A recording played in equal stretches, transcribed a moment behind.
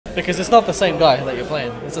Because it's not the same guy that you're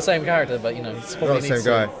playing. It's the same character, but you know, it's probably Not the same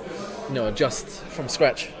guy. You know, adjust from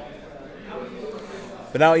scratch.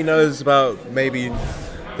 But now he knows about maybe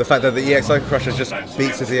the fact that the EXI Crusher just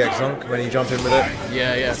beats his EX Zonk when you jump in with it.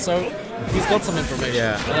 Yeah. So he's got some information.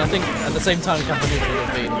 Yeah. And I think at the same time, Captain Nuke will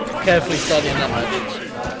have been carefully studying that match.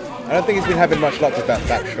 I don't think he's been having much luck with that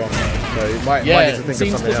back strong, so he might need to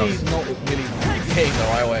think of something else. He's not really hitting the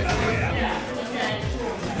right way.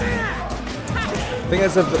 I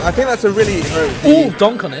think that's a really... Ooh,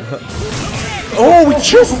 donk on it. Oh, we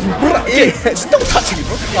just... Don't touch me,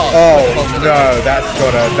 bro. Oh, no,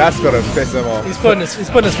 that's gotta piss him off. He's putting his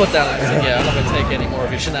foot down and he's like, yeah, I'm not going to take any more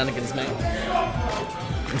of your shenanigans, mate.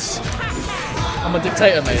 I'm a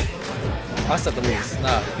dictator, mate. I set the rules.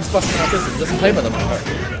 Nah, he's busting out business. He doesn't play by them.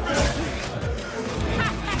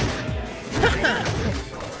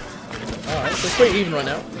 Alright, so it's pretty even right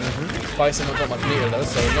now. Bison not got much meter though,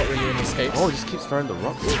 so not really any escapes. Oh, he just keeps throwing the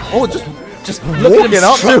rock. Oh, just looking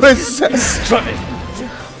up to his... Strutting.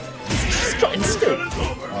 Strutting still.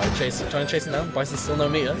 Alright, trying to chase him down. Bison's still no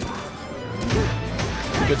meter.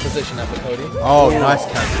 Good position there for Cody. Oh, nice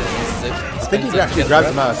cancel. This is it. I think he actually grabs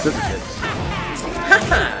him out of scissor kicks.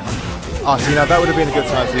 Oh, see, now that would have been a good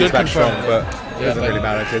time to use back strong, but it doesn't really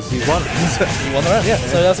matter because he won. He won the round, yeah.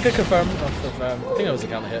 So that's a good confirm of I think it was a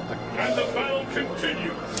counter hit.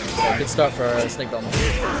 Good start for Snakebelmont.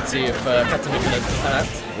 Let's see if Captain Nuke can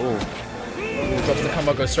act. Drops the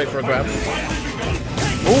combo, goes straight for a grab.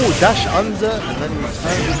 Oh, dash under, and then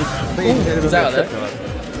he turns with he's out of there.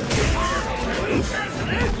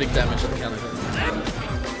 Big damage at the counter hit.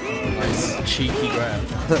 Nice, cheeky grab.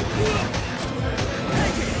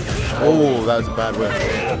 Oh, that was a bad whip.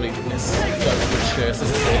 Probably missed. I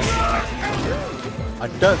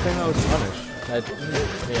don't think that was punished.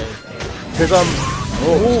 Yeah. Because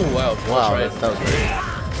oh wow! Wow, right. that was great.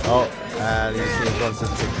 Oh, and he's seeing one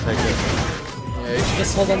system to take it. Yeah, he should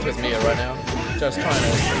just hold on to his meter right now. Just trying to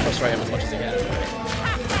frustrate him as much as he can.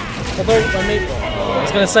 Although, I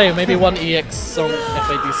was going to say maybe one EX song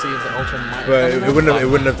FADC of the Ultra might. But it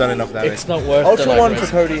wouldn't have done enough damage. It's not worth Ultra the One for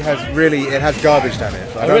Cody has garbage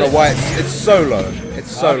damage. I don't know why it's so low. It's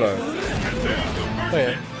so low. Oh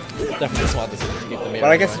yeah, definitely a smart decision to keep the meter.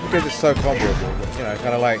 But I guess it's because it's so comparable. You know,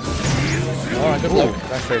 kind of like. All right, good luck.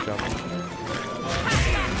 Nice stage jump.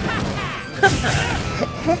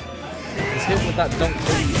 He's hit with that dunk.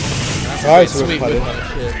 That's nice a sweet whip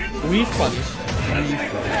punish. Weave punish.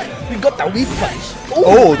 We got that weave punish.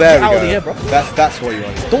 Oh, there we go. Out of the air, bro. That's what you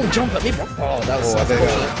want. Don't jump at me, bro. Oh, that was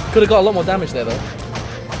could have got a lot more damage there, though.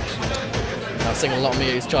 Now seeing a lot of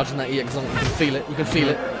meter. He's charging that EX on. You can feel it. You can feel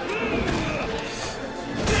it.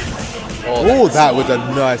 Oh, that was a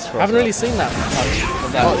nice cross. I haven't really seen that much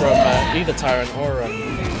of that from either Tyrant or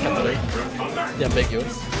Captain. The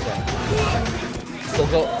ambiguous. Yeah. Still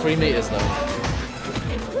got 3 meters though.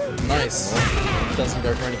 Nice. Doesn't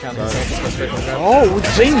go for any counter himself, just go straight for the ground. Oh,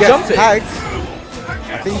 clean jumping! I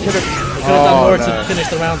think he could have done more to finish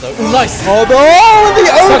the round though. Ooh, nice! Oh, the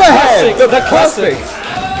overhead! The classic!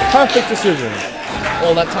 Perfect decision.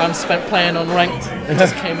 All that time spent playing on ranked, it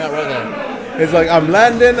just came out right there. It's like, I'm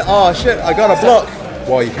landing, oh shit, I got a block.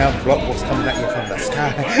 Well, you can't block what's coming at you from the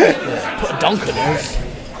sky. Put a dunk on it.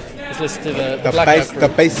 Let's listen to the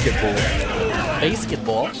basketball.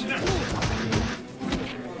 Basketball?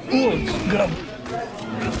 Ooh, good.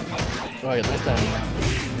 Oh, yeah, nice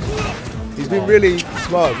damage. He's been really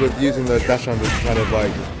smart with using the dash under to kind of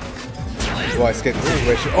like escape the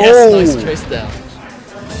situation. Yes, nice chase down.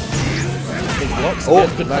 Big blocks,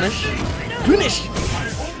 good punish. Finish!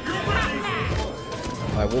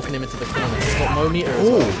 Alright, walking him into the corner. He's got no meter as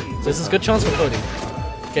well. So this is a good chance for Cody.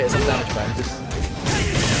 Get some damage back.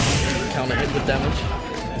 Counter hit with damage.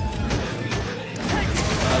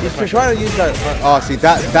 He's trying to use that. Oh, see,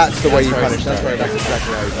 that's the way you punish that. That's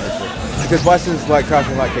exactly how you punish it. Because Bison's like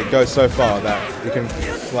crouching like it goes so far that you can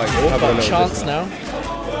like have a little chance now.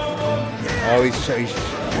 Oh, he's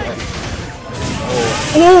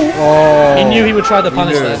oh. He knew he would try the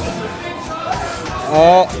punish there.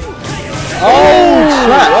 Oh,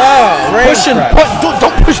 trap! Wow, pushing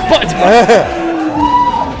don't push buttons, bro.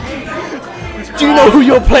 Do you know who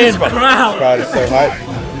you're playing, bro? Crowd is so hype.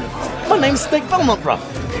 My name's Snakebelmont, bro.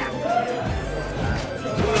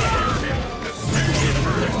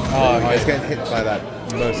 Oh, he's getting hit by that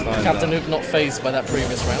most times. Captain Nuke not phased by that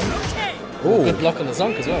previous round. Good block on the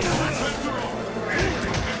Zonk as well.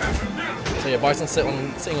 So yeah, Bison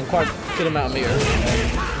sitting on quite a good amount of meter,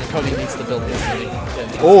 and Cody needs to build this.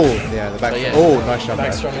 Yeah, the back. Yeah, oh, nice jump.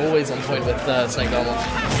 Back strong, always on point with Snakebelmont.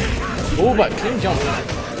 Oh, but clean jump.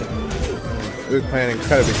 Luke playing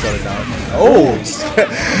incredibly solid now. Oh,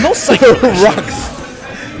 no cycle rocks.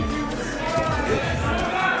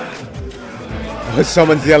 Oh,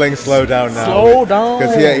 someone's yelling slow down now. Slow down!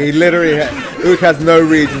 Because he literally, Ook has no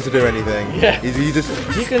reason to do anything. Yeah. He just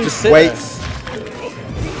sit waits.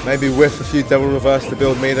 Maybe whiff a few double reverse to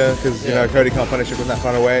build meter, because you know Cody can't punish it from that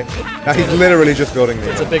far away. Now he's literally just building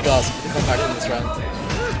meter. It's a big ask to come back in this round.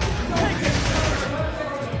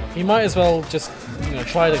 He might as well just,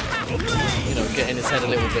 try to, get in his head a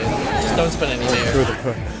little bit. Just don't spend any meter.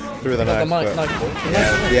 Through the knife.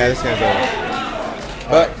 Yeah, this game's over.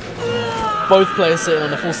 But both players sitting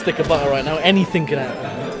on a full stick of butter right now. Anything can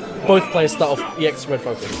happen. Both players start off EX red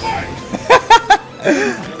focus.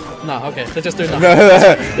 No, okay, they're just doing nothing.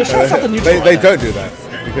 They're trying something neutral. They don't do that.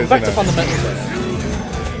 Because, back to fundamentals right now.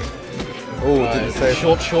 Oh, didn't say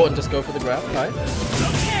short, and just go for the grab. Right.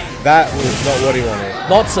 That was not what he wanted.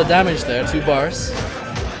 Lots of damage there, 2 bars.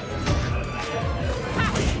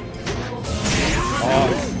 Oh,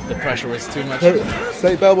 the pressure is too much.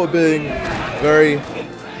 Snakebelmont being very...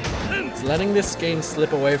 He's letting this game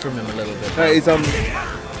slip away from him a little bit. He's oh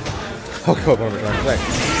god, what am I trying to say?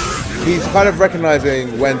 He's kind of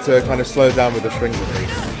recognizing when to kind of slow down with the strings at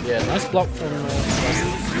least. Yeah, nice block from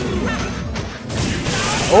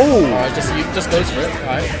just goes for it.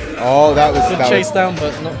 Right. Oh, that was good chase down,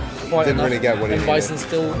 but not quite didn't enough. Really get what he and needed. Bison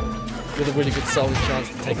still with a really good solid chance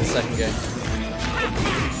to take the second game.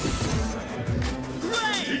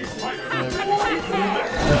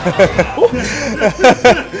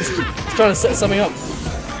 He's trying to set something up.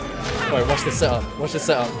 Wait, watch this setup. Watch this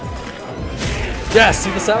setup. Yes,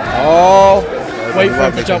 see the setup? Oh! Wait for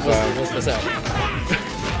him to jump was the setup.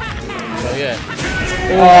 So yeah.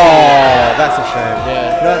 Oh, that's a shame.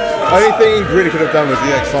 Yeah. The only thing he really could have done was the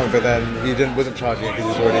EX song, but then he wasn't charging it because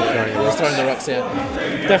he was already throwing the rocks. Throwing the rocks, yeah.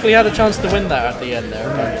 Definitely had a chance to win that at the end there,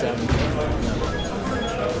 but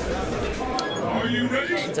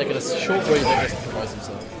he's taking a short breather just to compose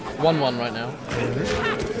himself. 1-1 right now.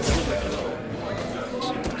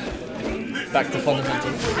 Back to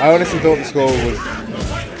fundamentals. I honestly thought the score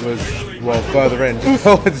was well further in.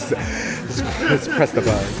 Let's press the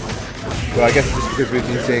button. Well, I guess it's just because we've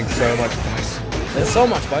been seeing so much Bison. There's so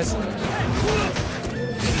much Bison.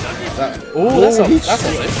 That's not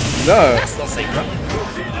safe. No. That's not safe, bro.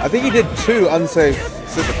 I think he did 2 unsafe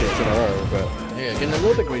super kicks in a row, but yeah, getting a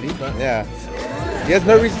little bit greedy, but yeah. He has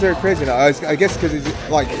no reason to go crazy now. I guess because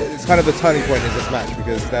it's kind of the turning point in this match,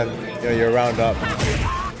 because then you're round up.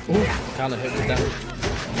 Ooh, kind of hit with that.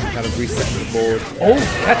 Kind of resetting the board. Oh,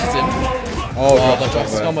 catches him. Oh, the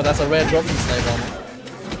drops combo. That's a rare drop from Snakebelmont.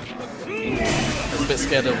 A bit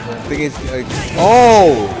scared of. I think he's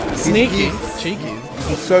sneaky, cheeky.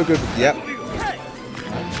 He's so good. Yep.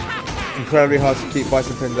 Incredibly hard to keep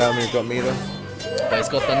Bison pinned down when you've got meter. But he's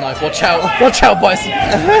got the knife. Watch out! Watch out, Bison!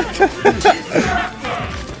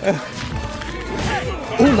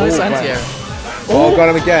 Ooh, nice anti-air. Oh, got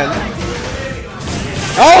him again.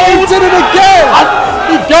 Oh, he did it again!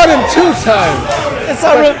 He got him 2 times. It's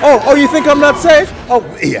not you think I'm not safe? Oh,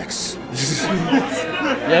 EX.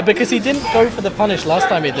 Yeah, because he didn't go for the punish last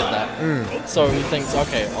time he did that. So he thinks,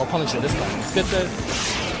 okay, I'll punish it this time. It's good to,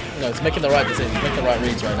 it's making the right decision, make the right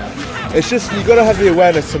reads right now. It's just, you got to have the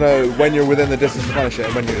awareness to know when you're within the distance to punish it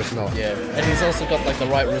and when you're just not. Yeah, and he's also got like the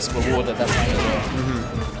right risk reward at that time as well.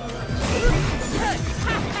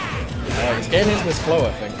 He's getting into his flow,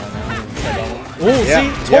 I think, right now. Oh,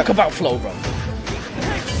 see? Talk about flow, bro.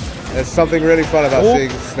 There's something really fun about seeing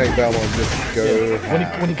Snakebelmont just go.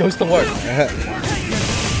 Yeah. When he goes to work.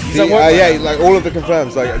 Like all of the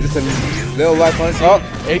confirms, like just a little lifeline.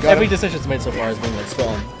 Every decision's made so far has been like spot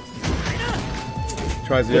on.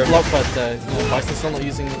 Tries the good block, but Bison's still not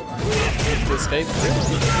using it to escape. Okay,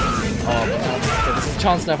 this is a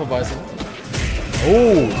chance now for Bison.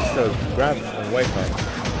 Oh, just a grab and wake up.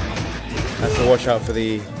 Has to watch out for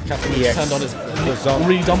the Captain EX. Turned on his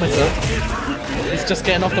readometer. He's just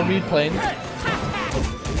getting off the read plane.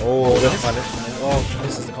 Oh, this punish. Oh,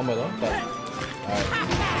 this is the combo though, but alright.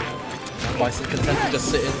 Bison content to just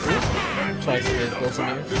sit in. Tries to build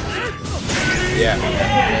something. Yeah.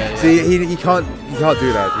 See, he can't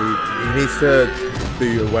do that. He needs to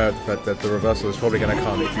be aware of the fact that the reversal is probably going to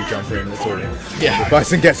come if you jump in at all. Yeah. If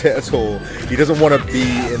Bison gets hit at all, he doesn't want to be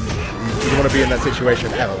in. He doesn't want to be in that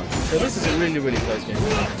situation ever. So this is a really, really close game.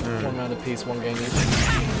 1 round apiece, 1 game each.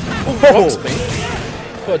 Oh, rocks me.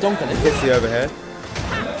 Put a donk on it. Hits the overhead.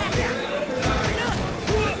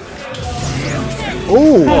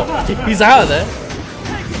 Oh, he's out of there.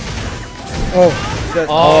 Oh,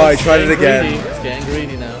 I tried it again. He's getting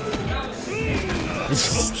greedy now.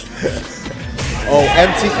 Oh,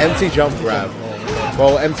 empty jump grab.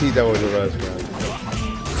 Well, empty double reverse grab.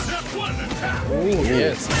 Ooh,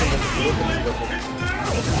 yes.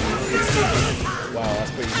 Wow,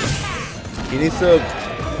 that's pretty good. He needs to...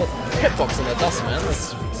 Hitbox in the dust, man.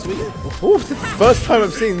 That's sweet. Ooh, this is the first time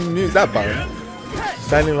I've seen him use that button.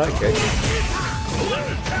 Standing like it.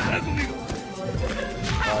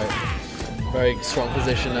 Right. Very strong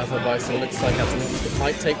position now for Bison. Looks like Captain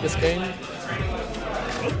might take this game.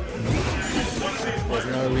 There's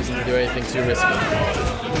no reason to do anything too risky.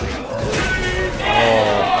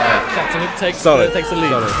 Captain takes the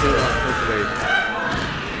lead.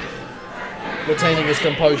 Retaining his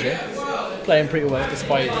composure, playing pretty well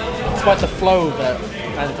despite the flow that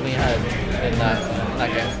Anthony had in that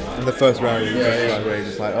game. In the first round, where he's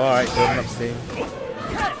just like, all right, building up steam.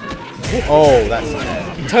 Oh, that's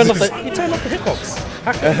nice. He turned off the hitbox.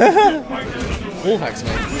 Wall hacks,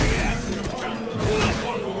 mate.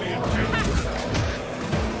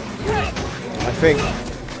 I think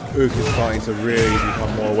Ook is starting to really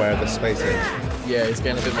become more aware of the spacing. Yeah, he's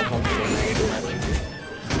getting a bit more comfortable now, I think.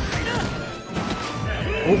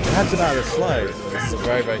 Oh, grabs him out of the slide. This is a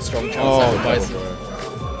very, very strong chance for Bison.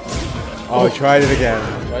 Oh, he tried it again.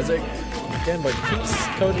 Tries it again, but keeps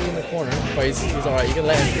Cody in the corner. But he's alright, you can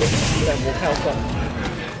let him walk out.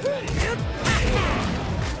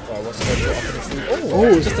 Alright, what's Cody got up in his sleeve?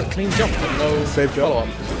 Oh, just a clean jump, but no safe follow-up.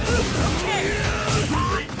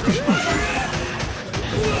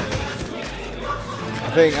 I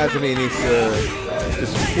think Anthony needs to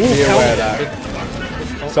just be aware that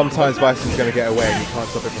sometimes Bison's going to get away and you can't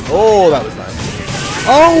stop it from... Oh, that was nice.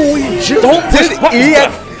 Oh, you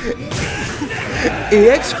did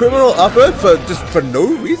EX criminal upper for no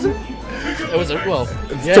reason? It was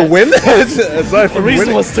to win? Aside from the reason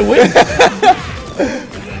winning. was to win.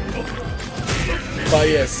 But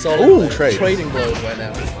yeah, solid trading blows right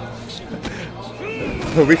now.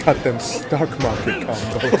 We got them stock market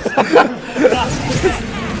combos.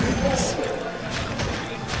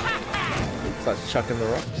 Starts chucking the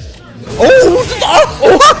rocks. Oh!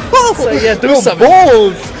 So yeah, do something.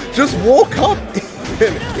 Balls! Just walk up.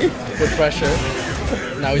 With pressure.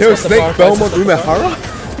 Now he's Yo, got the Snakebelmont Umehara?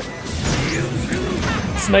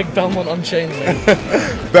 Snakebelmont Unchained, man.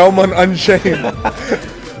 Belmont Unchained.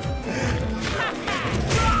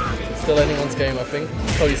 Still anyone's game, I think.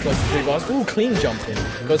 Cody's close to 3 bars. Ooh, clean jump in.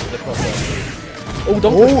 Goes for the crossover. Oh,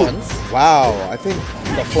 don't push buttons. Wow, I think...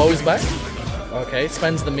 The flow's back. Okay,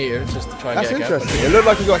 spends the meter just to try and get a gap. That's interesting. It looked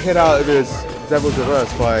like he got hit out of his Devil's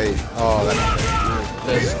Reverse by... Oh,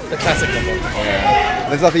 that's... The classic combo. Yeah.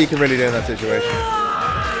 There's nothing you can really do in that situation.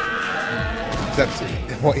 Except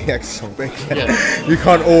what EX song they get. Yeah. You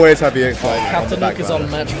can't always have EX playing. Captain Ook is on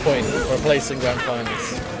match point for placing grand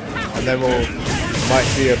finals. And then we'll... might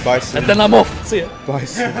see a Bison. And then I'm off. See ya.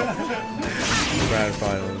 Bison grand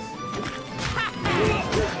finals,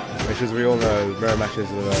 which, as we all know, rare matches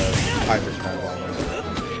with a high-pitch grand finals.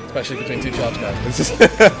 Especially between 2 charge guys.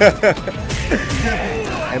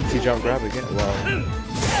 Empty jump grab again. Wow.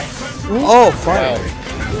 Oh, finally.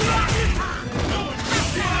 Wow.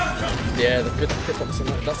 Yeah, the good hitbox on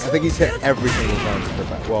that. That's I think he's hit every single time to put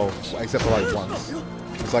back. Well, except for like once.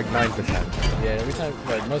 It's like 9 for 10. Yeah, every time,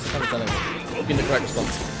 right, most of the time he's done it. Been the correct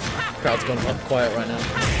response. Crowd's gone up quiet right now.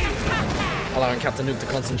 Allowing Captain Ook to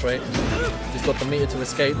concentrate. He's got the meter to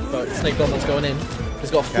escape, but Snakebelmont's going in.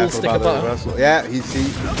 He's got a full stick of butter. Yeah, he's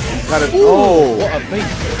kind of... Ooh, oh! What a bait!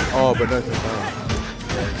 Oh, but no down.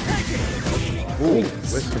 Ooh,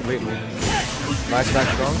 whisk completely. Nice back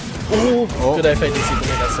strong. Ooh, good FADC to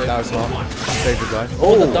make that save. That was smart. Saved his life.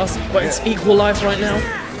 Oh, the dust, but it's equal lives right now.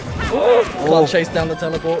 Can't chase down the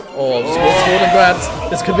teleport. Oh, sword and grabs.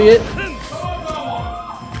 This could be it.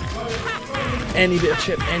 Any bit of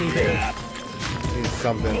chip, any bit of... Needs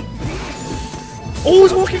something. Oh,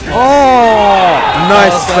 he's walking! Oh!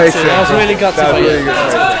 Nice spacing. That was really gutsy. That was really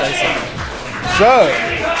good spacing. So,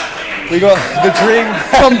 we got the dream.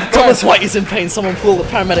 Thomas White is in pain. Someone pull the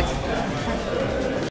paramedic.